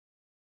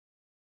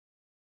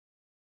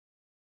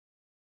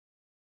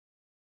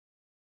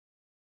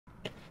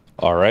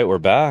All right, we're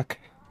back.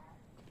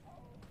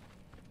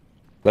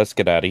 Let's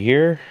get out of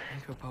here.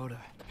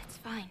 It's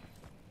fine.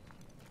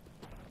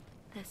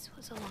 This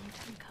was a long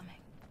time coming.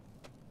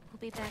 We'll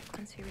be back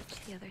once we reach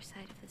the other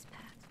side of this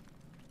path.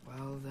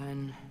 Well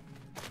then,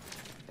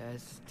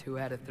 that's 2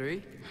 out of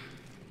 3.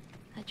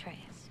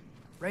 Atreus,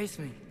 Race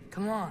me,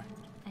 come on.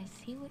 I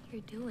see what you're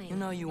doing. You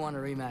know you want a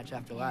rematch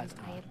after last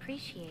I time.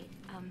 appreciate,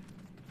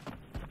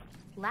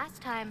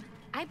 last time,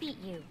 I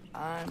beat you.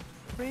 I'm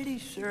pretty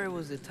sure it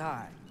was a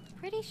tie.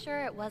 Pretty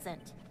sure it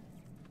wasn't.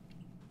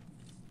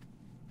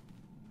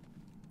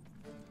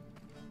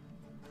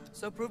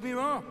 So prove me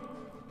wrong.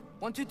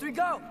 1, 2, 3,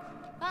 go!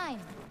 Fine.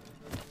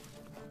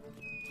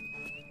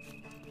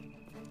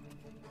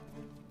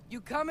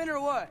 You coming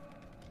or what?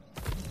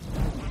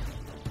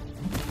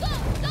 Go!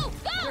 Go!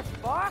 Go! You're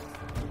fucked?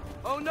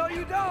 Oh no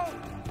you don't!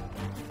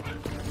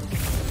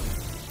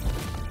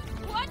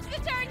 Watch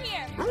the turn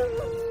here!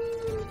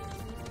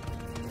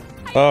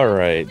 All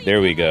right,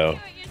 there we go.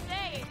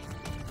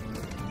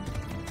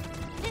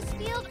 This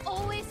field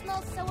always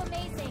smells so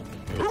amazing.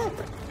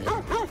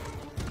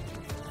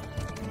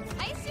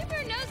 I assume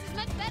her nose is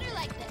much better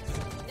like this.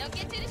 Don't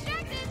get too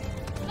distracted.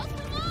 Oh,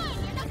 come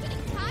on! You're not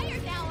getting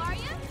tired now, are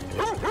you?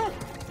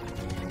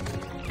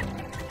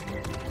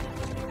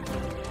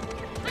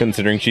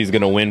 Considering she's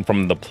gonna win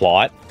from the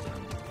plot.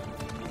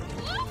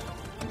 Whoa!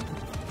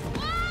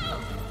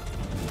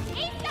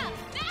 Asa!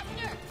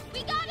 Faster!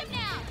 We got him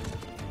now!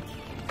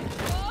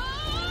 Whoa!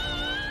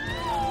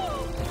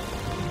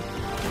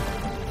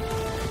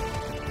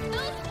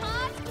 Those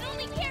pods can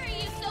only carry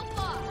you so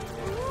far.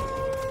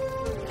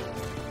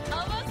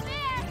 Almost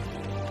there!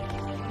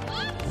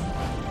 Oops!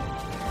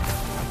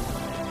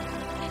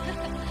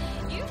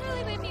 You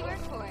really made me work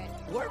for it.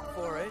 Work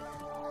for it?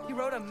 You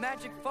rode a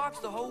magic fox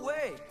the whole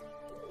way.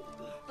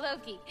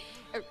 Loki.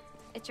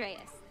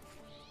 Atreus.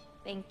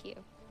 Thank you.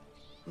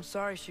 I'm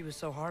sorry she was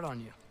so hard on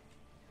you.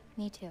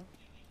 Me too.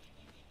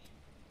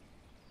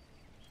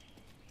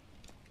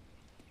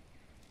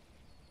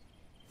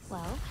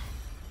 Well,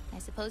 I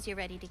suppose you're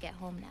ready to get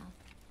home now.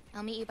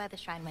 I'll meet you by the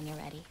shrine when you're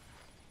ready.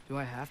 Do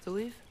I have to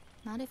leave?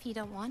 Not if you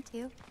don't want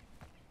to.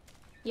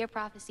 Your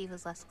prophecy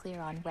was less clear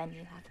on when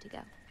you have to go.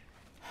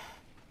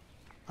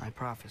 My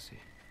prophecy.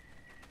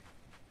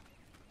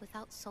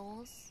 Without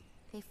souls,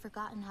 they've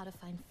forgotten how to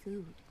find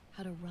food,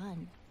 how to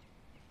run.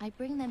 I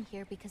bring them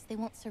here because they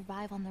won't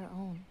survive on their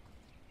own.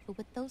 But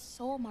with those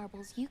soul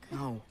marbles, you could...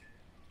 No.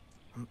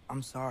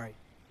 I'm sorry.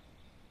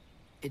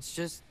 It's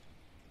just...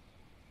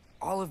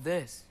 all of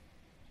this.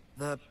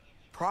 The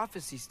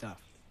prophecy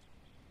stuff.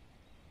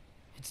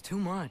 It's too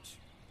much.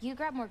 You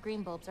grabbed more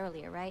green bulbs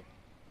earlier, right?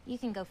 You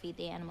can go feed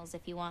the animals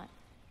if you want.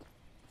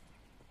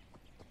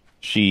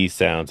 She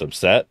sounds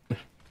upset.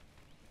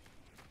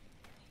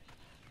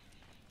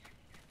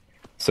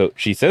 So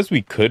she says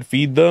we could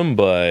feed them,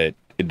 but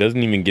it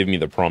doesn't even give me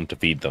the prompt to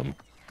feed them.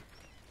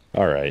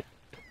 All right.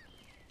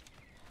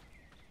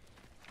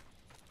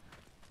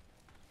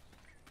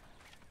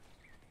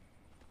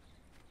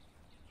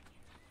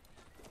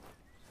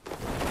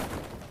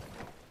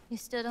 You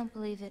still don't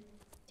believe it,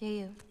 do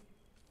you?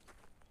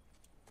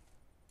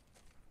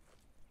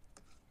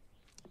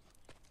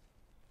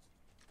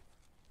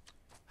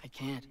 I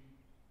can't.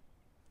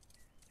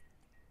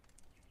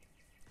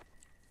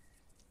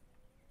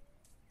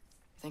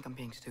 I think I'm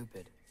being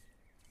stupid.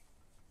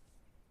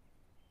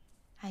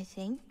 I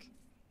think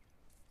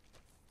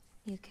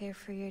you care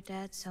for your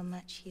dad so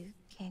much you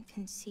can't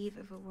conceive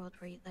of a world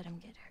where you let him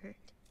get hurt.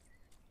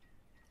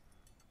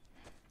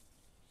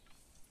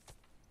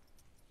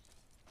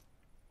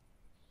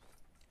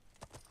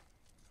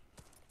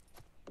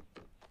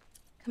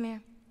 Come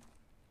here.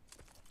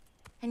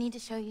 I need to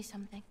show you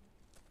something.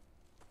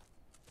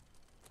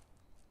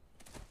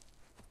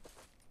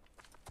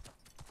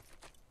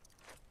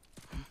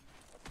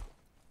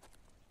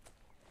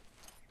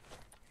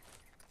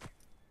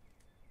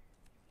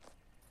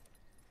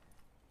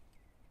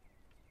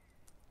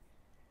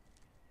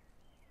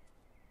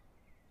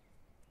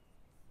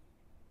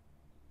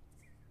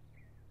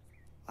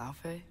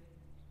 Laufey?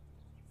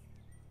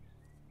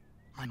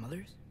 My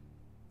mother's?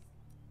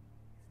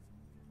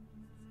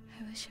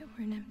 I wish it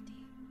weren't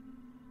empty,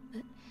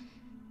 but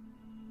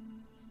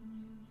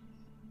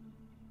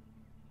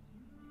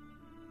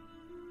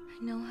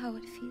I know how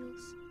it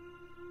feels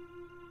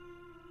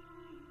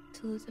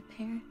to lose a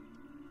parent,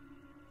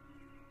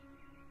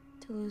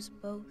 to lose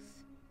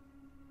both.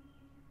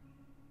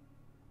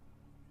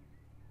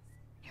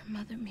 Your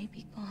mother may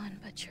be gone,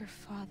 but your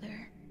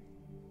father,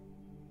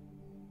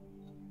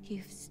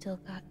 you've still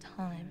got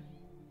time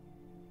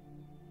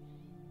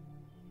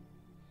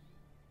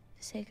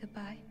to say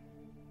goodbye.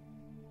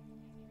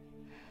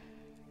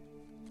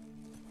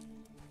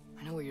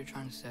 I know what you're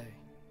trying to say.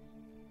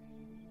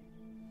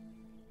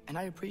 And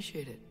I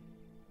appreciate it.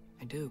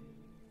 I do.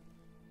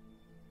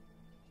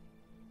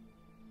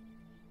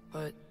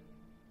 But...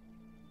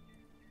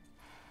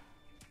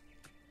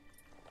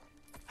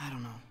 I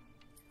don't know.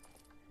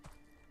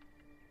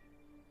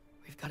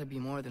 We've got to be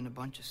more than a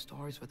bunch of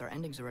stories with our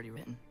endings already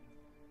written.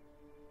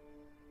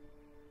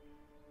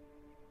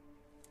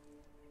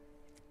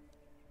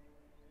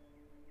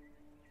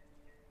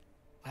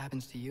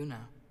 happens to you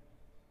now?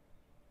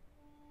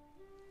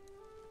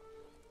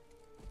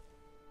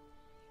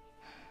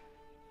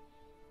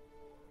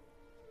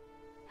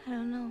 I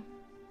don't know.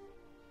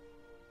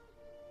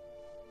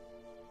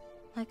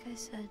 Like I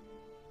said,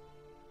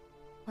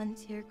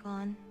 once you're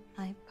gone,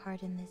 my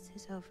part in this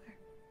is over.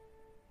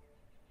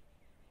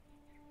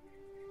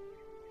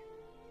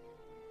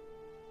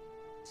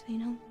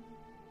 So,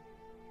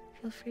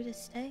 feel free to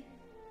stay.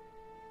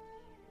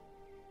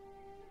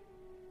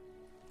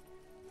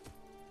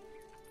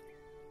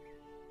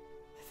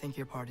 I think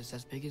your part is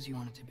as big as you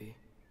want it to be.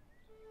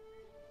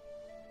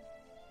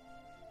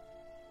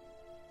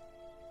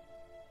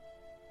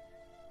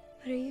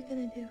 What are you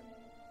gonna do?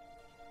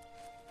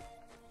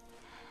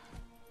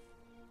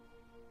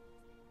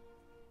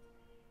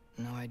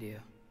 No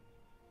idea.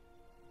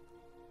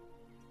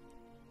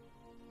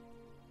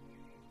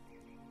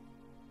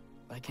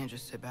 But I can't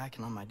just sit back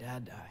and let my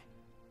dad die.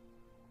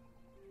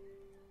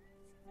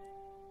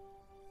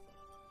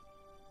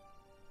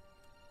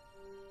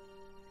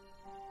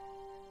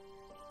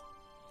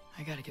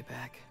 I gotta get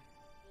back.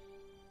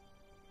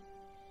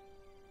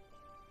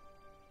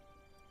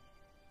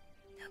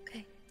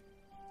 Okay.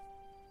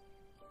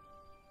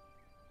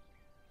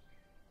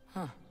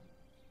 Huh.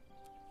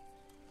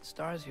 The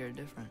stars here are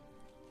different.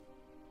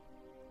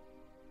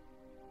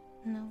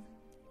 No.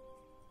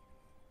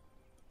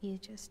 You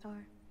just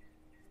are.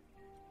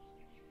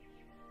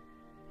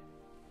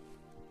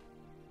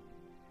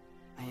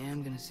 I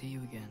am gonna see you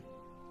again.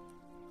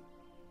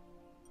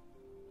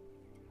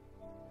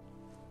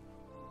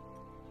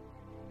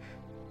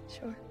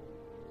 Sure.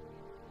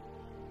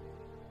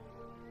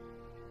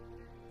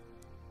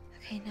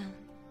 Okay, now.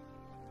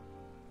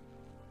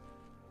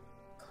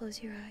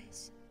 Close your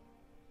eyes.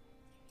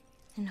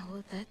 And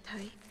hold that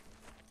tight.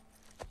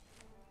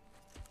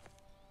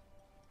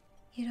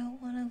 You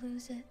don't want to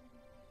lose it.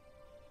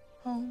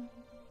 Home.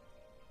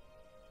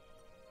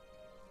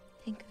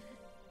 Think of it.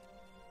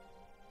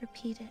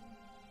 Repeat it.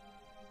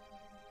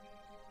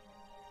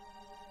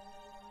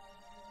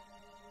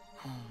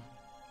 Home.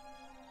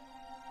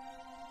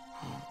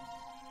 Home.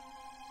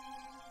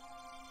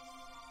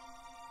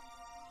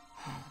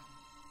 Home.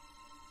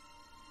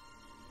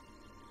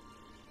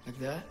 Like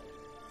that?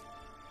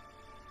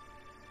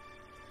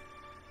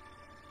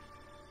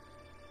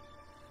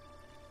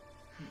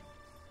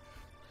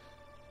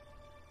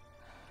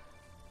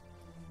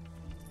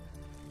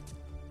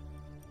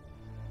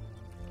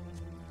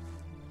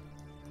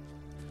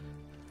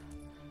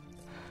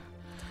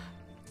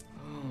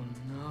 Oh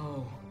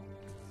no.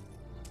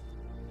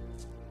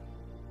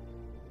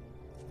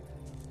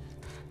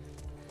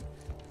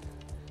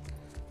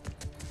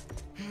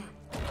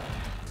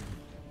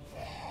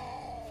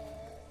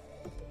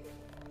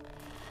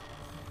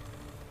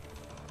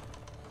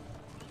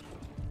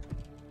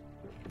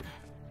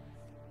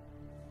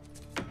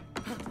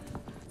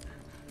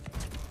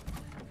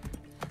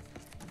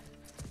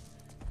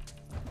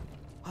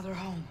 Other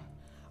home.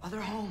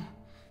 Other home.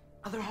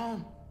 Other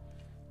home.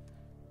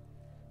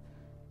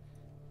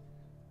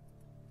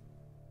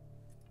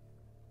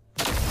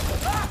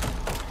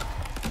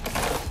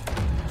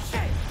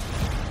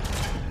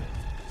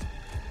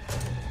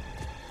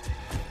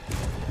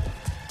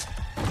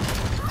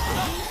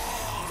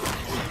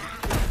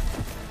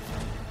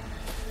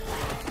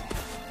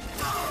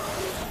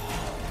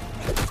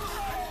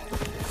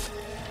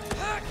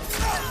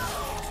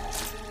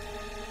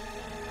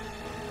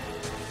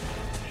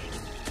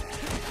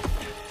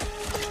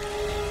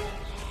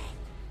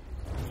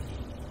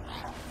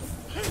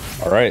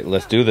 All right,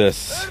 let's do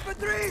this.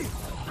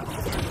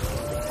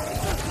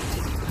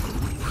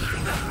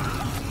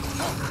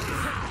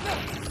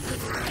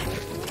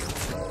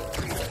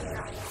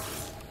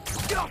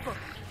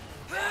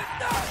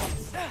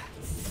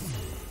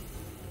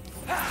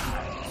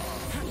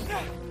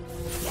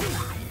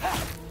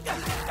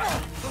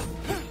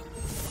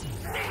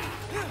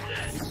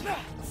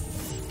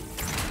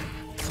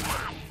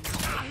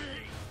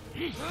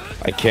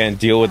 I can't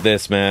deal with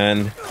this,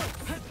 man.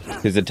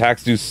 His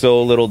attacks do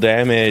so little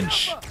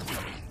damage.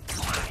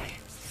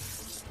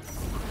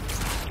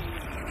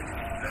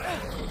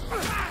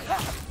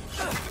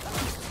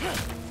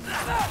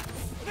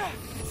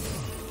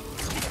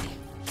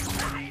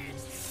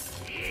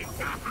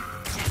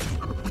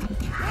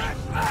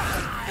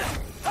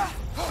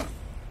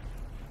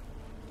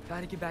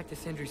 Gotta get back to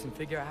Sindri's and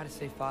figure out how to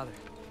save Father.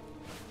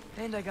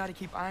 And I gotta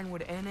keep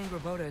Ironwood and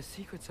Angrboda a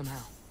secret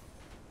somehow.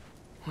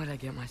 What'd I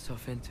get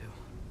myself into?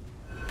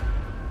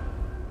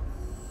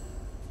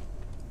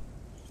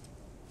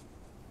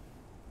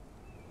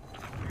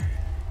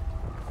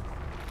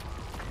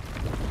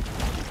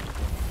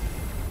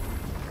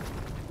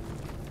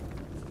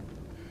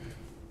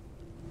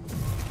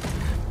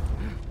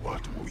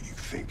 What were you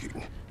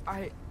thinking?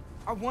 I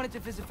wanted to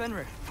visit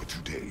Fenrir. For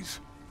 2 days?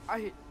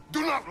 I...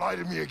 Do not lie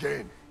to me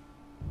again!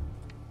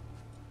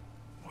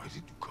 Why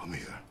did you come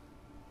here?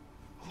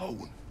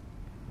 Alone?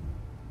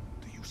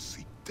 Do you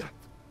seek death?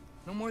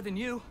 No more than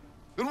you.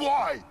 Then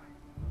why?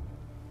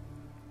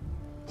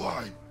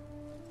 Why?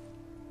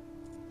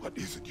 What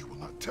is it you will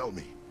not tell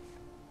me?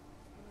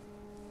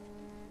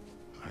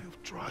 I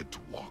have tried to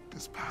walk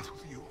this path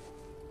with you.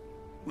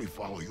 We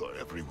follow your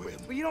every whim.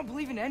 But you don't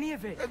believe in any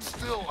of it. And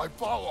still I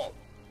follow.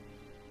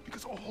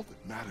 Because all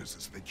that matters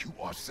is that you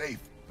are safe.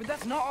 But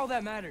that's not all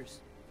that matters.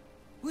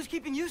 Who's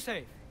keeping you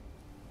safe?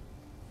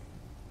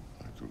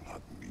 I do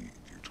not need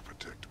you to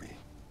protect me.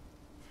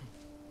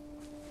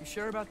 You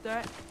sure about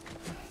that?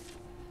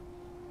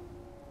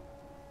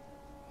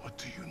 What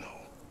do you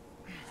know?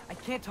 I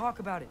can't talk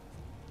about it.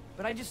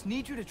 But I just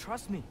need you to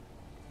trust me.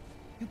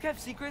 You kept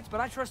secrets, but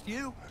I trust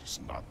you. It's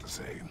not the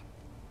same.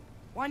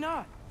 Why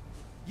not?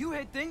 You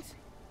hid things.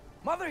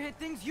 Mother hid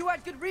things. You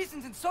had good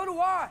reasons, and so do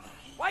I.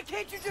 Why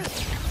can't you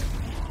just...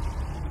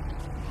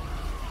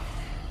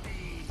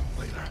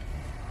 Later.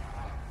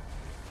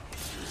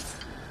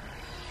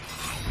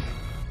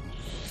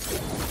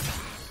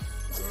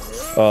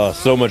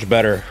 So much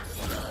better.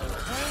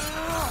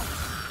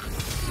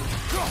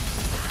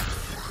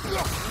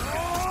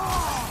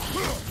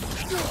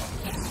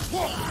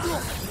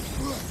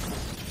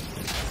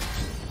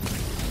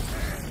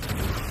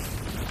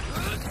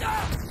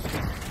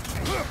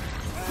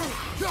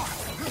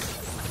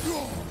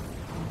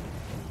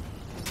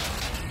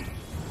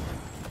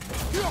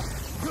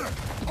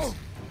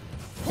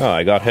 Oh,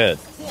 I got hit.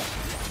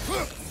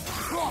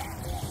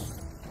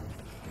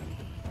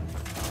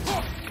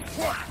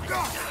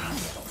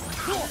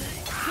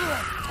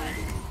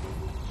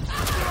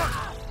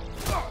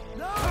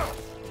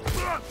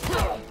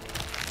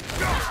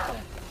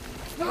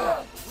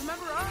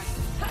 Remember us?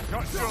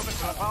 Not sure this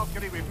is the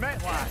Valkyrie we've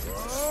met last.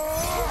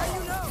 How do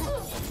you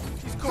know?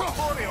 She's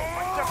corporeal,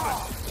 but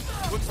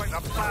different. Looks like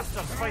the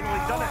bastard's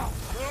finally done it.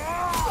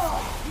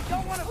 We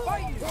don't want to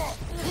fight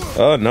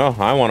you. Oh, no,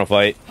 I want to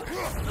fight.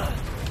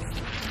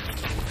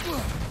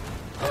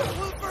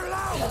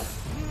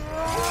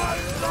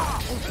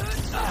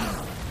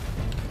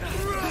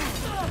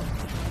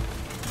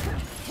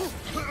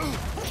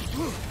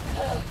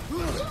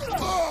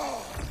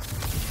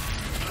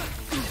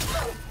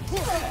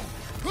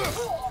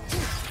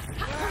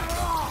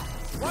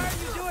 Why are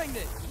you doing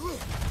this?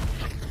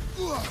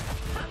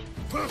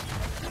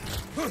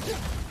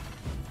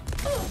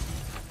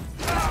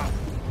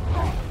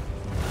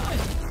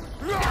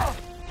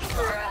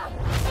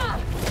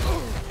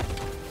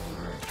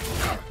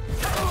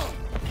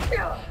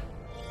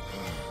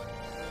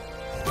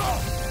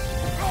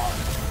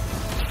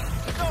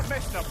 She's not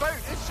messing about,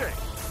 is she?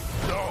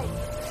 No!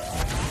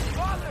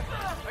 Father,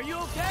 are you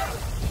okay?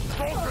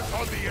 Focus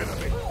on the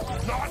enemy,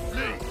 not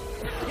me!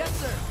 Yes,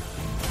 sir.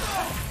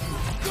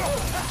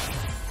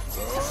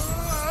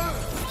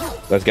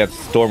 Let's get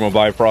Storm of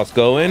Bifrost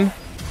going. You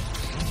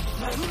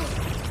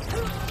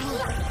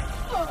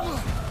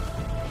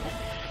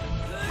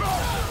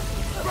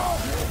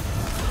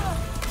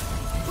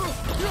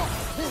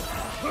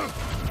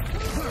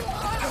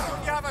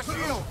have a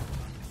shield.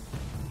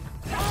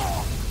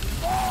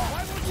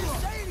 Why won't you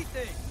say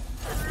anything?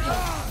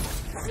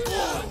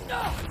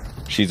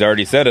 She's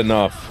already said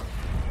enough.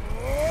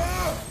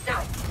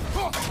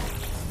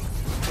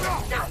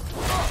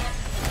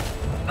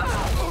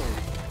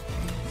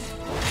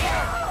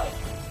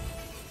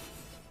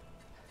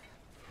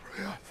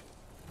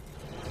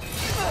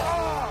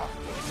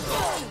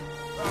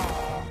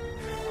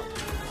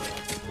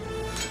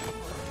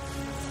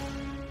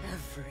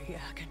 Every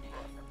agony,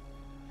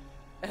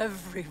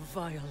 every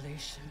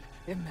violation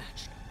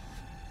imaginable.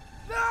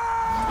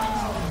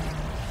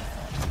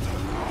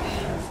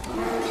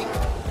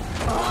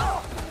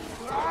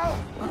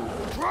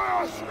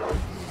 Atreus!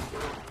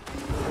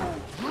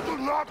 You do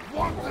not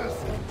want this!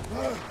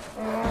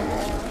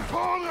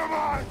 Control your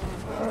mind!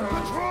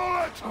 Control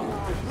it!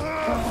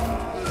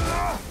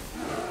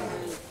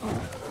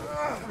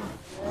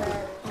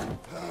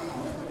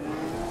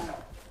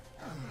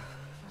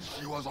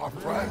 She was our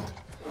friend.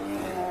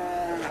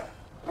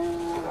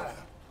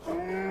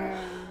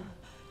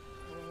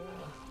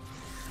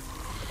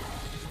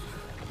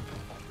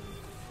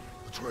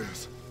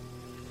 Atreus.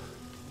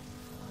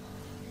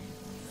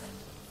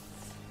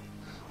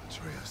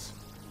 Atreus.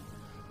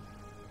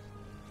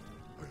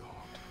 Are you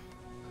harmed?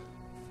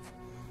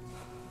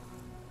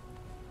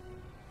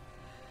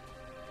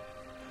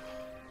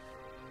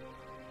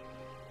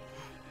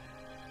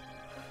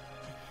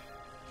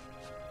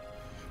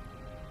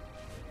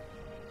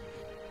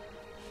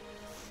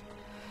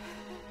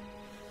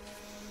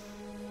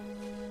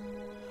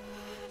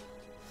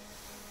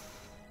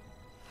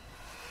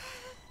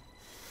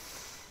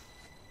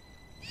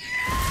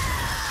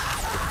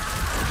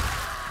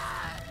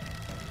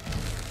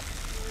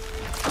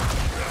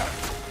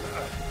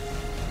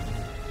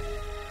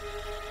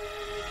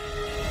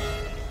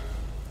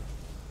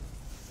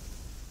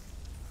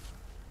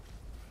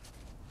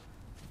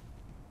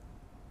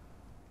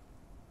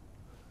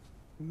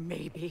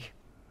 Maybe.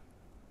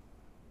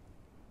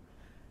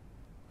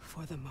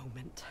 For the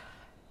moment.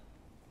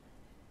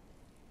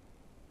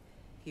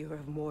 You're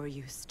of more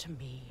use to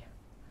me.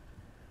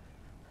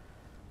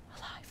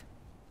 Alive.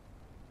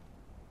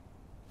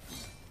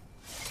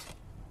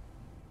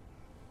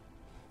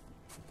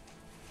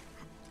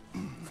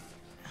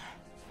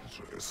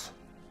 Atreus.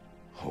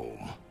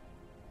 Home.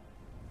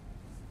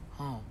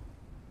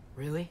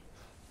 Really?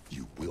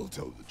 You will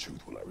tell the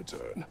truth when I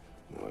return.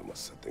 Now I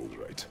must set things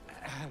right.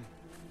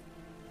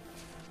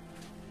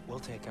 We'll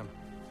take him.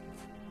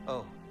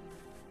 Oh,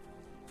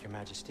 Your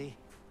Majesty.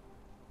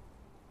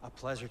 A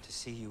pleasure to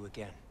see you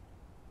again.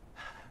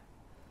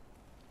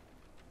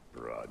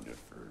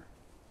 Rodnifer.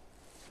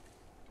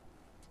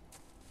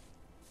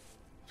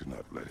 Do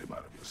not let him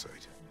out of your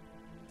sight.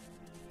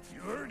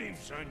 You heard him,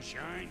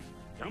 Sunshine.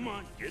 Come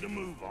on, get a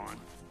move on.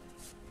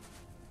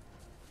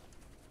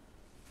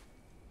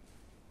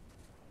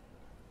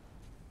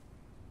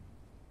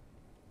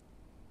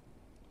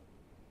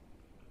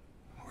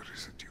 What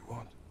is it you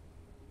want?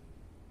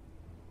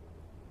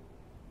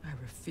 I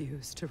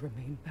refuse to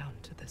remain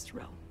bound to this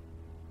realm.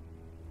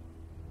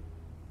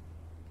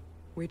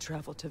 We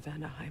travel to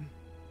Vanaheim.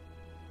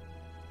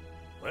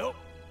 Well,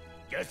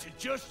 guess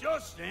it's just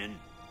us then.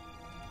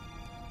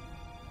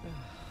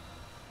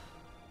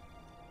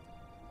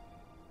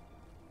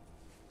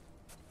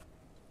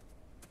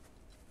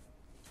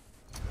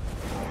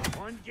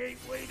 One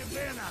gateway to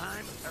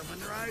Vanaheim,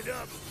 coming right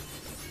up.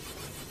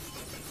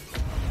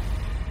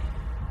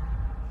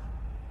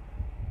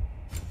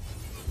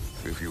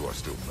 If you are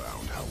still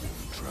bound, how will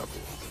you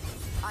travel?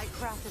 I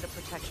crafted a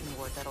protection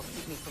ward that'll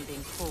keep me from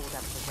being pulled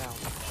out of the realm.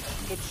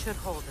 It should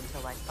hold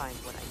until I find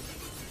what I need.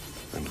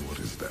 And what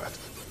is that?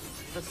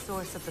 The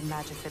source of the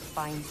magic that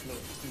binds me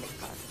to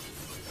Midgard.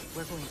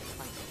 We're going to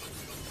find it.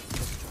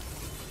 Destroy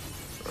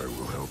it. I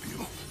will help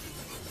you.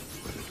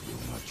 But it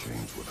will not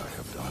change what I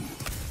have done.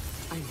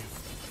 I know.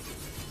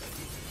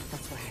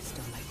 That's why I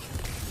still like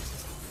killing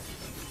things.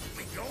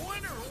 We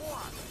going or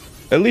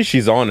what? At least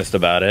she's honest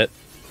about it.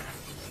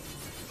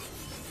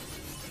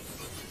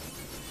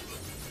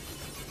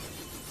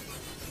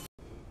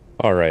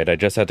 Alright, I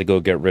just had to go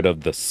get rid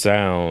of the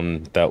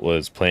sound that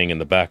was playing in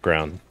the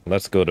background.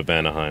 Let's go to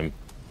Vanaheim.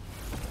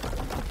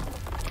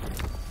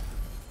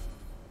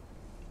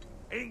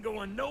 Ain't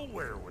going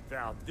nowhere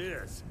without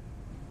this.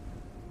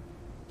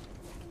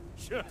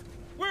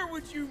 Where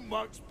would you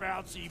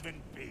muckspouts even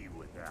be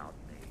without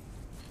me?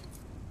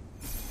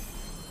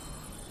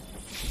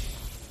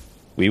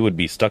 We would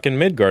be stuck in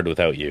Midgard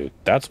without you.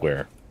 That's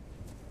where.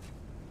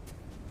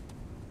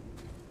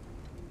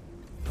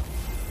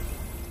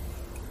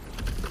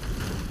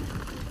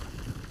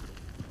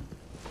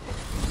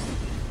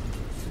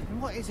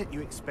 What is it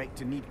you expect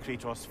to need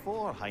Kratos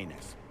for,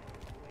 Highness?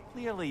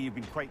 Clearly you've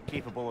been quite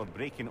capable of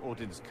breaking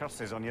Odin's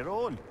curses on your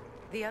own.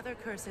 The other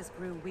curses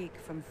grew weak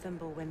from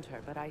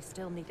Fimbulwinter, but I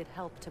still needed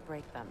help to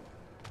break them.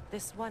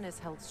 This one is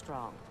held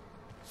strong.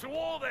 So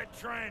all that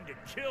trying to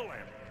kill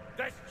him,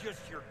 that's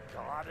just your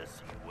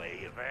goddessy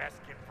way of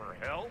asking for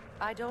help?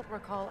 I don't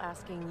recall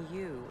asking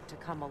you to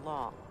come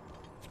along.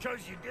 It's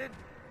 'cause you didn't.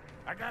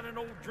 I got an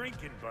old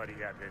drinking buddy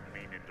I've been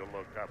meaning to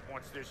look up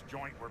once this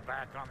joint were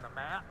back on the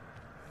map.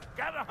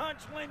 Got a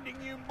hunch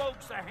lending you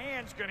mokes a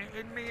hand's gonna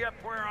end me up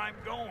where I'm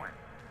going.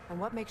 And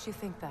what makes you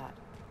think that?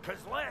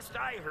 'Cause last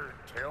I heard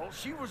tell,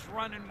 she was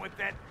running with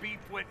that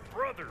beefwit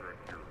brother of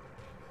yours.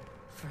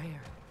 Freyr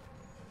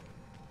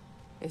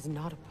is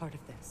not a part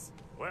of this.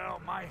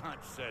 Well, my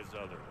hunch says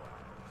otherwise.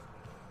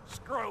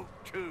 Scrote,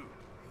 too.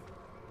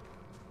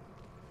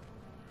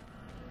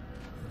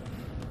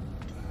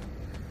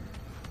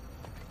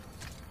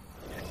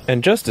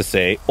 And just to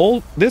say,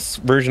 this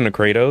version of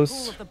Pool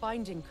Kratos, of the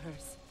binding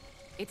curse.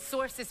 Its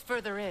source is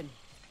further in.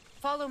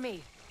 Follow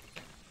me.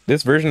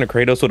 this version of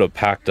Kratos would have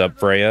packed up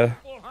Freya.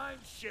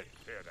 Shit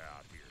pit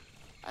out here.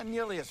 And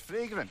nearly as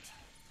fragrant.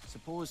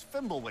 Suppose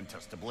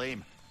Fimbulwinter's to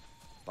blame.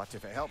 But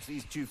if it helps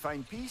these two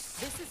find peace...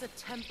 This is a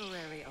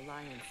temporary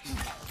alliance.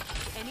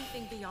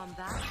 Anything beyond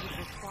that would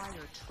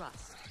require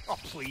trust. Oh,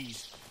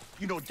 please.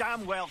 You know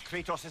damn well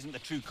Kratos isn't the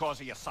true cause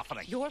of your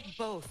suffering. You're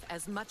both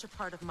as much a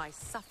part of my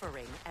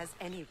suffering as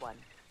anyone.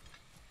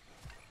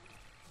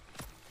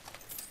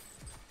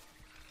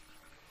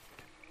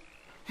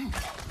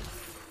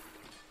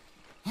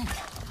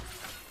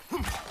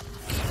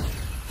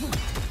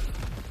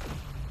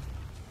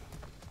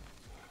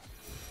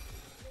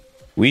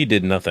 We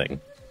did nothing.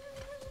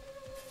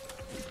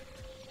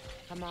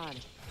 Come on,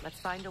 let's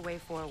find a way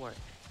forward.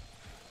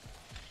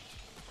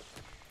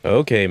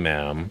 Okay,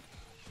 ma'am.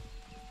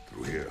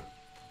 Through here.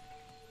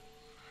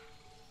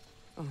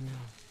 Oh no.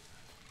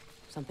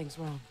 Something's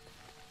wrong.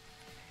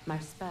 My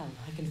spell,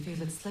 I can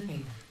feel it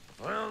slipping.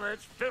 Well,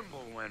 that's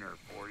Fimbulwinter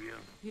for you.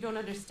 You don't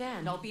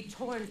understand. I'll be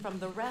torn from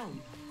the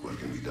realm. What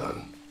can be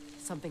done?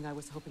 Something I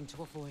was hoping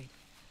to avoid.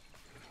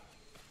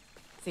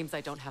 Seems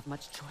I don't have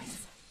much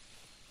choice.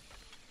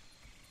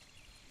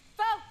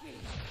 Valky!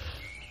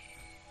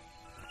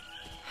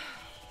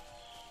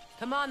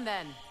 Come on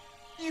then.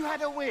 You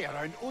had a way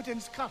around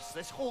Odin's curse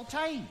this whole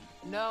time.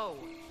 No.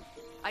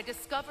 I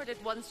discovered it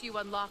once you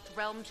unlocked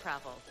realm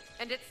travel,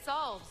 and it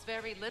solves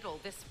very little.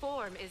 This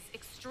form is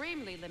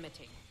extremely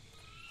limiting.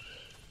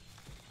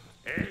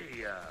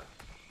 Hey,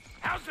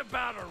 how's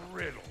about a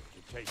riddle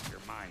to take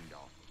your mind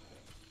off?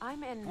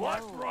 I'm in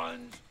What no...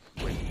 runs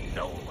with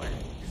no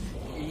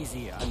legs?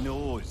 Easy, a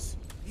nose.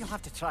 You'll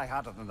have to try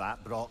harder than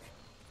that, Brock.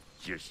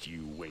 Just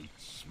you wait,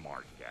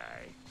 smart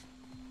guy.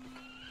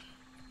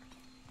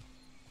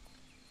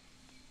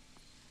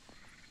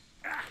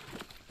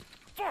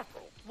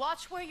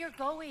 Watch where you're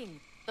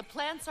going. The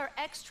plants are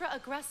extra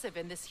aggressive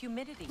in this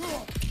humidity.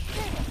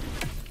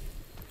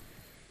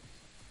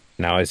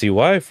 Now I see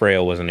why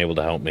Freya wasn't able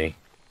to help me.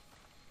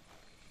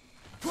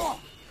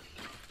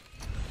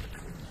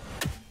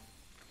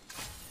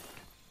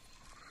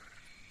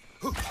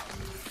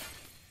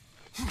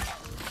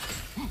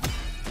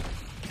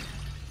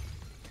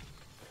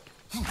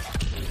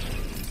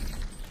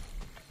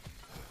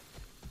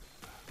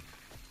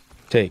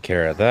 Take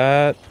care of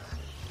that.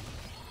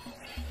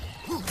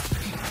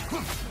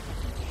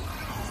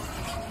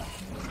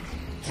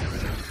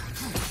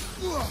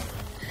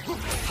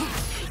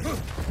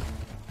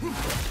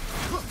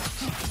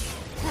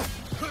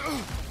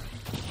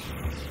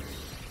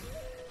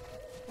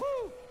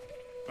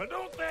 But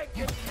don't that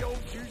get the old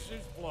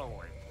juices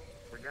flowing?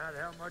 Forgot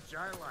how much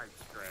I like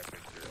scrapping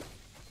juice.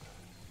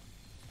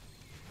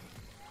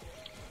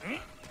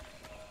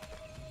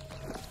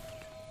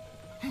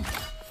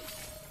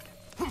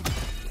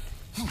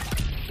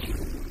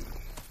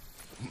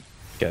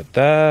 Get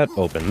that.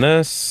 Open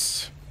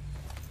this.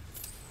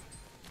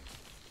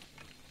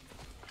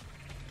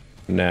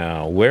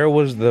 Now, where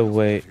was the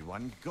way?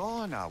 Everyone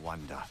gone, I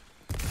wonder.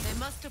 They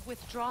must have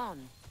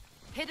withdrawn,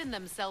 hidden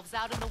themselves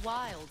out in the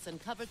wilds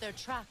and covered their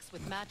tracks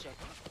with magic.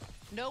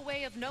 No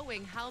way of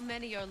knowing how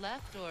many are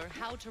left or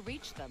how to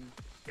reach them.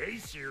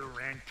 Aesir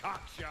ran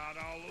cockshot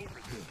all over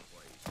this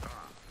place,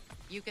 huh?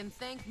 You can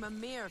thank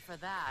Mimir for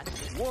that.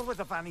 War with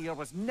the Vanir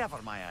was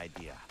never my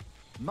idea.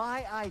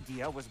 My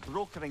idea was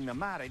brokering the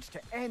marriage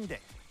to end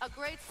it. A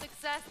great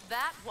success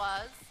that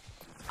was.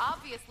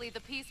 Obviously,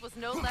 the peace was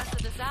no less a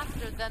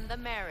disaster than the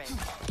marriage.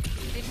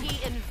 Did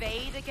he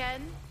invade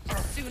again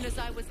as soon as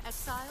I was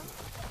exiled?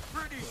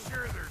 Pretty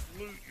sure there's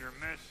loot you're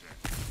missing,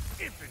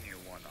 if and you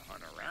want to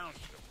hunt around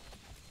some.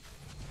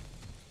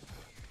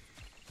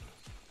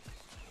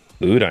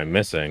 Loot I'm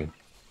missing.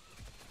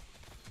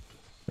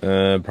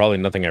 Probably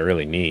nothing I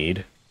really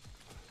need.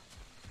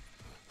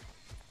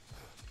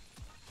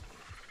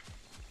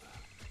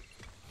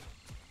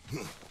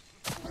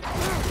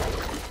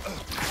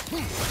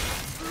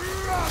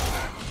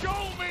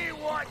 Show me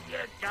what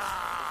you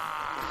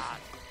got!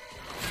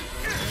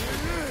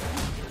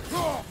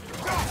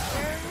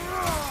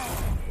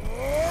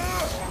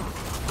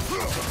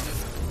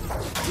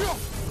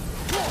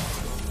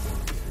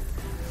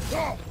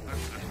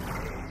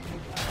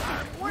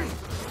 I'm waiting.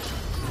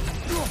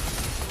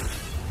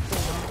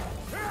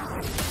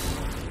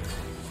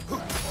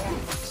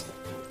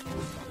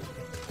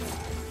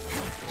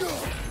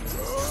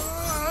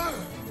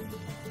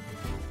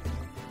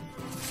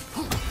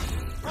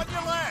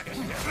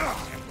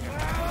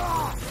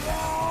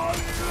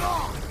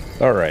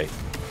 All right.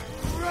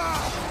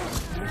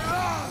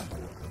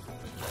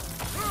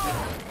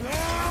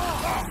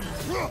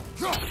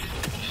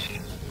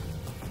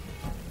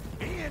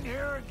 Being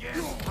here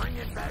again,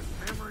 bringing back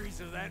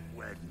memories of that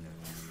wedding.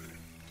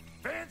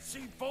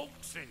 Fancy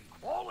folks and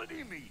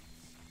quality meats.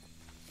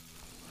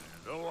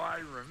 Though I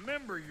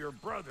remember your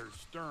brother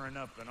stirring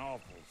up an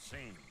awful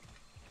scene.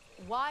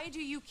 Why do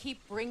you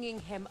keep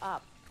bringing him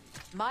up?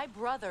 My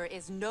brother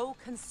is no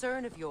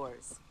concern of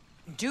yours.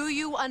 Do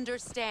you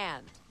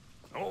understand?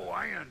 Oh,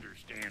 I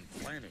understand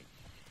plenty.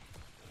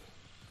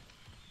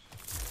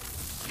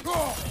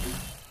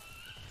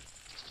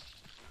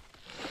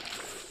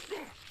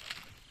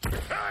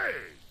 Hey!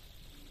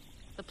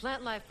 The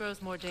plant life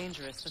grows more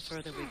dangerous the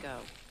further we go.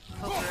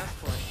 Hope you're up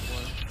for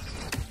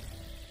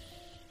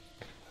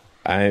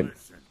it,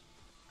 Listen,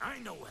 I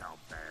know how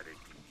bad it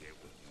can get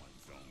with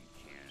one's own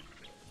kin.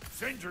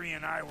 Sindri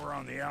and I were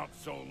on the out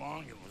so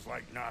long it was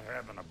like not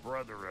having a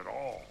brother at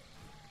all.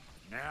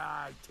 Now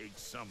I take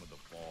some of the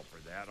fall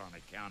for that on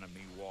account of me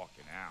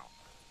walking out.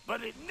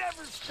 But it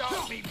never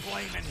stopped me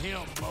blaming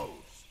him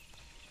most.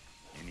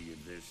 Any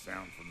of this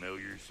sound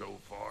familiar so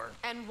far?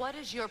 And what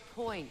is your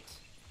point?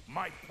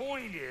 My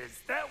point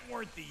is, that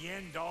weren't the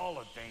end all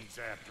of things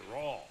after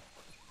all.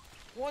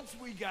 Once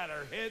we got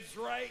our heads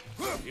right,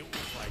 it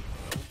was like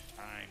no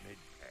time had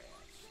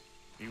passed.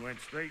 He went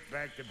straight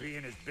back to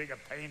being as big a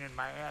pain in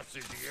my ass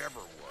as he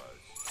ever was.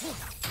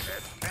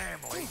 That's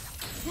family.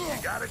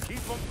 You gotta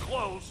keep them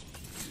close,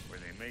 where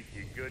they make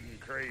you good and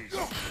crazy.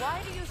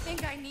 Why do you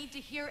think I need to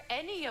hear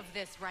any of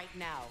this right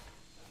now?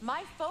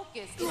 My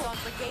focus is on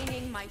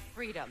regaining my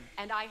freedom,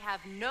 and I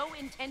have no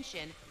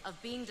intention of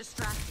being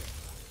distracted.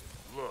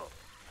 Look,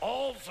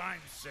 all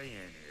I'm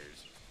saying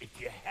is,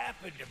 if you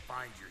happen to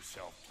find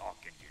yourself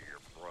talking to your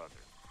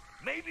brother,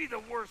 maybe the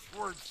worst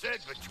word said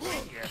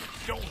between you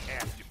don't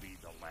have to be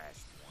the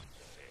last one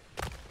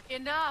said.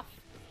 Enough!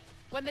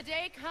 When the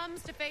day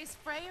comes to face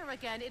Freyr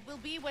again, it will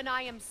be when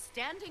I am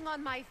standing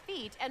on my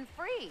feet and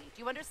free.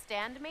 Do you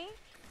understand me?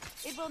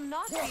 It will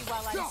not be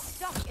while I'm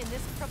stuck in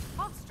this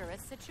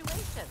preposterous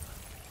situation.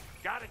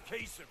 Got a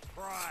case of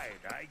pride,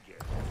 I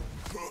guess.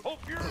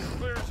 Hope yours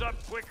clears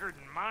up quicker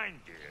than mine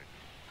did.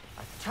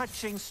 A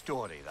touching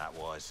story, that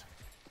was.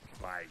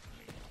 Bite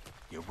me.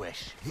 You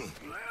wish.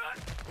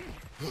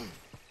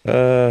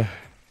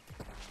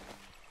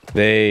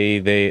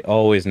 They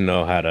always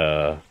know how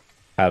to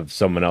have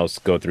someone else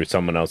go through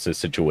someone else's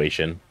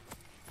situation.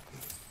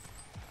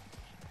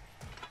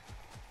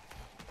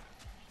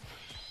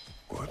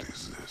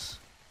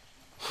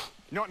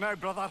 Not now,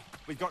 brother.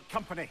 We've got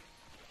company.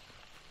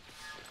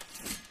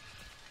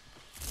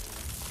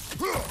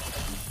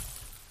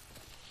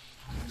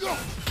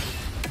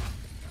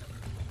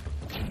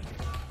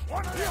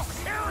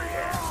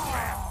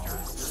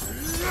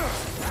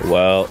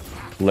 Well,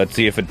 let's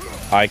see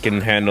if I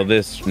can handle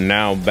this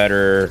now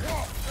better.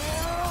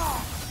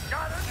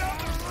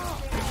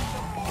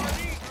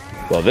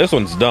 Well, this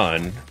one's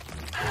done.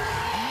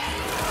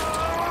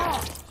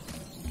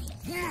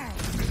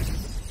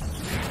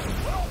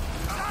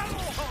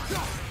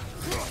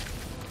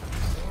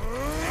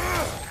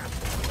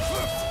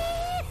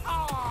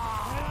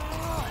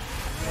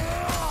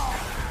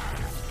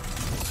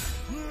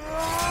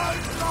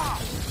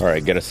 All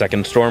right, get a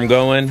second storm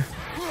going.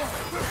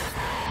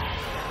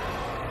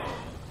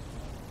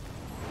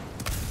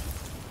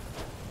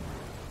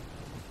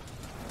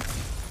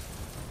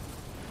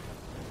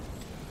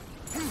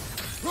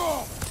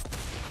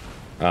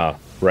 Oh,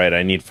 right,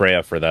 I need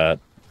Freya for that.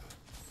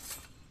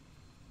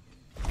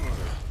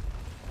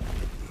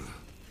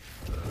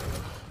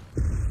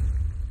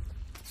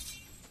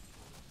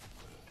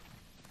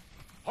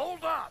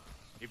 Hold up!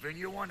 If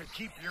you want to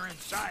keep your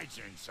insides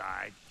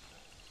inside.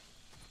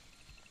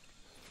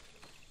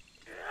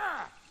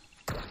 Yeah!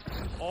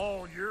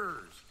 All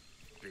yours,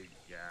 big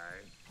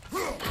guy.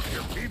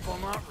 Your people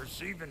not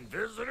receiving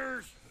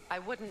visitors? I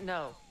wouldn't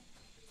know.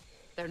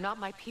 They're not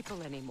my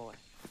people anymore.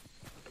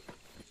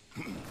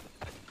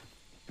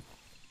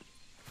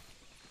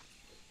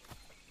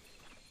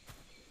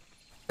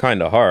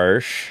 Kinda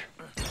harsh.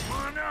 Come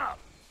on up.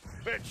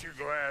 Bet you're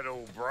glad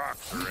old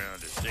Brock's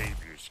around to save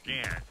your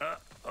skin.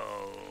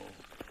 Uh-oh.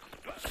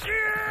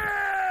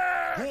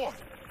 Shit!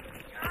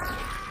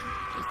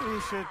 We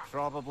should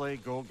probably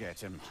go get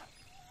him.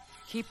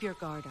 Keep your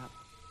guard up.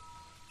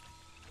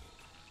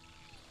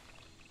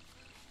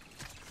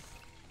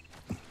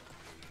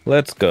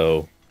 Let's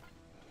go.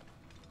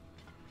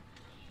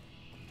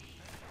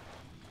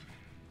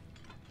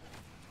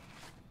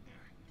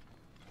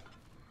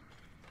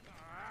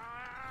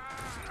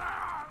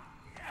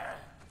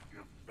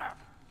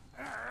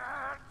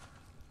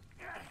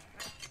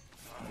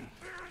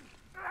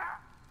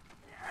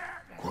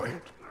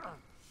 Quiet.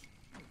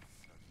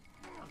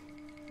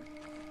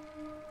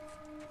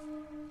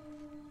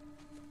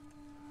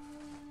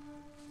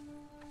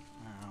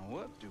 Now,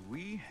 what do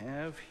we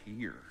have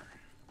here?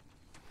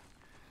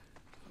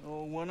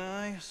 Oh, One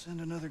Eye, send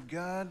another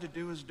god to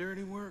do his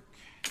dirty work.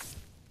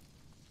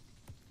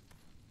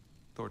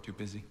 Thor too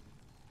busy?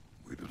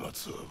 We do not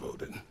serve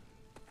Odin.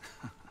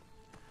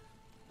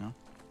 No?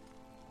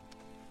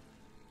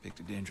 Picked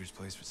a dangerous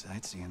place for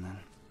sightseeing, then.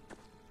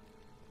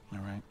 All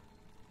right.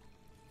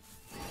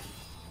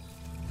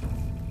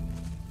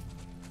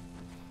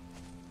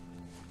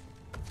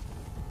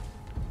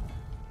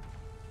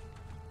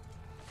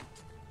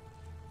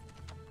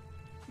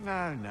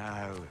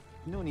 Now.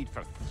 No need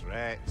for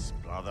threats,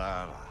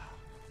 brother.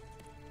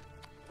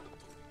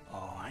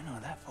 Oh, I know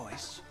that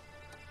voice.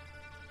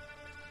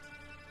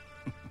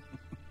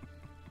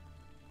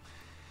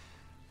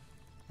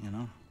 You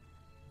know,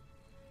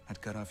 I'd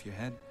cut off your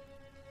head,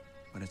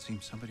 but it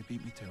seems somebody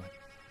beat me to it.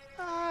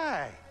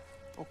 Aye.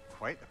 Oh,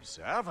 quite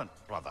observant,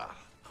 brother.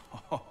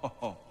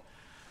 Oh,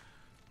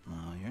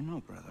 no, you're no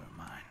brother of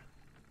mine.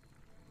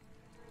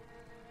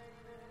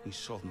 You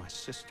sold my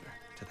sister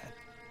to that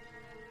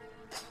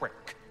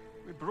prick.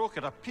 We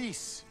brokered a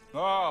peace.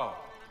 Oh!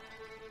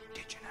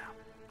 Did you now?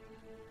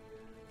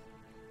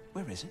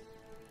 Where is it?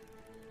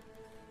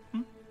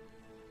 Hmm?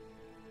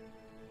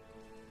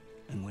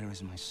 And where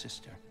is my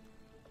sister?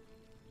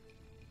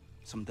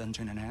 Some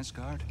dungeon in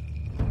Asgard?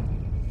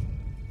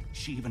 Is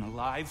she even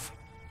alive?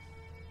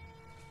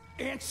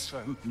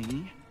 Answer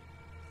me.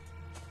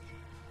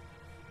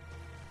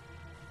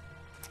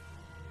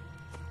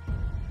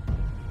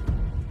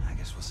 I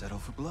guess we'll settle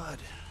for blood.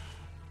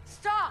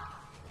 Stop!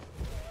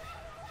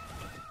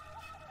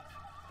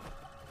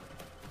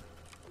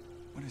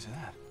 What is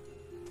that?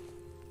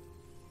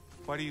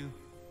 Why do you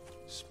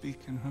speak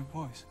in her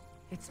voice?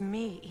 It's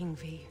me,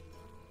 Ingvi.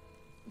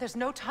 There's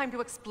no time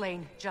to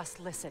explain, just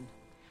listen.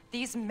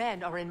 These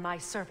men are in my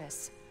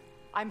service.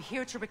 I'm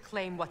here to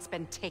reclaim what's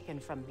been taken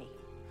from me.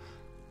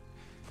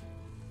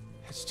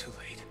 It's too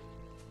late.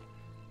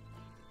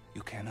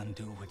 You can't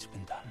undo what's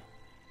been done.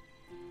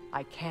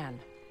 I can.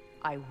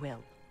 I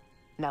will.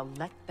 Now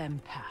let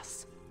them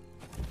pass.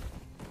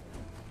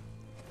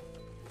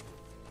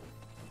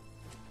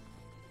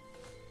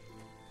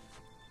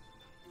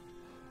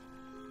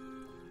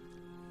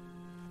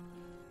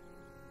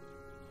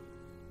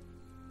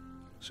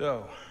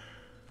 So,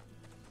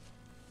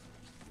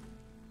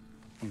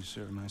 you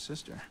serve my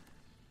sister.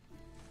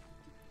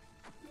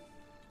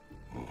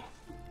 Oh.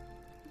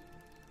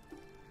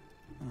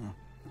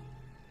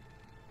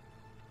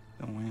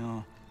 Don't we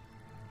all?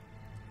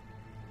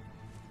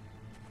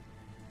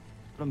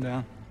 Put him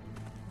down.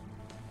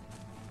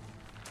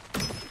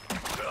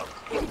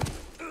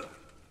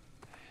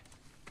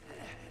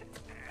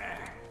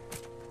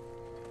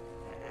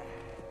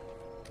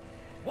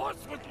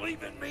 What's with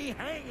leaving me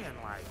hanging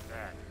like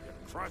that, you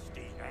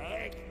crusty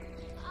hag?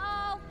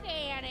 Oh,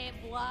 Can it,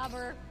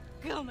 Blobber?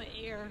 Come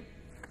here.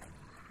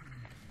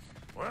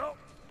 Well,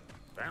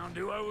 found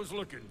who I was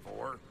looking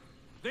for.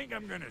 Think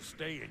I'm gonna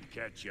stay and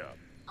catch up.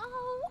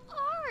 Oh,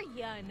 are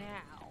ya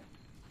now?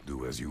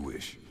 Do as you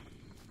wish.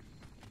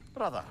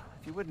 Brother,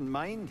 if you wouldn't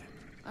mind,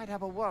 I'd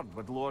have a word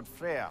with Lord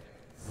Freyr.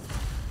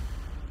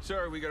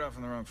 Sorry we got off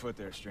on the wrong foot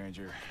there,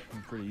 stranger.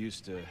 I'm pretty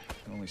used to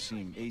only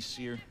seeing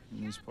Aesir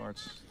in these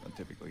parts. I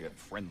typically get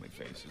friendly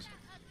faces.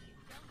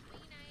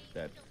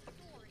 That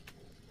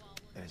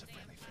is a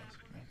friendly face,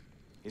 right?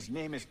 His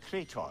name is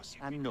Kratos,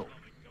 and no,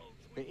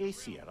 the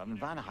Aesir and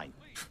Vanaheim.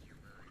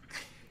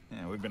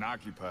 Yeah, we've been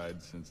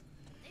occupied since...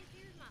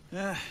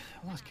 I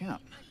lost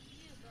count.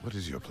 What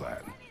is your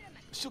plan?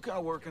 Still kind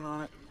of working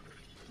on it.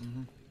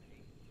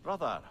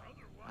 Brother,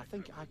 I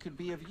think I could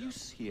be of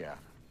use here.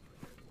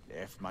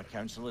 If my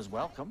counsel is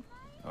welcome.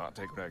 Oh, I'll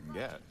take what I can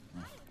get.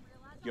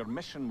 Your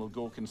mission will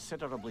go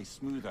considerably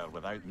smoother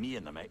without me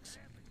in the mix.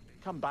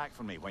 Come back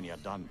for me when you're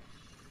done.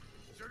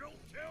 So don't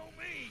tell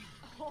me.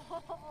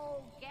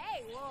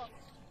 Okay, well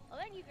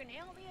then you can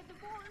help me at the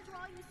forge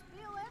while you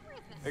spill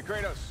everything. Hey,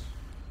 Kratos.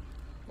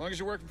 As long as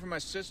you're working for my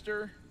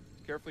sister,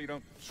 careful you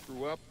don't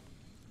screw up.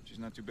 She's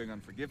not too big on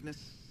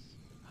forgiveness.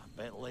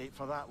 A bit late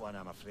for that one,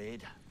 I'm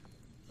afraid.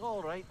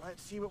 All right,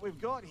 let's see what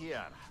we've got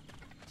here.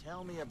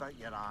 Tell me about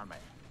your army.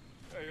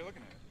 Oh, you're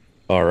looking at it.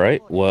 All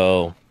right,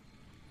 well,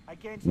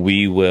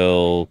 we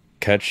will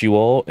catch you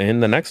all in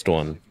the next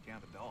one.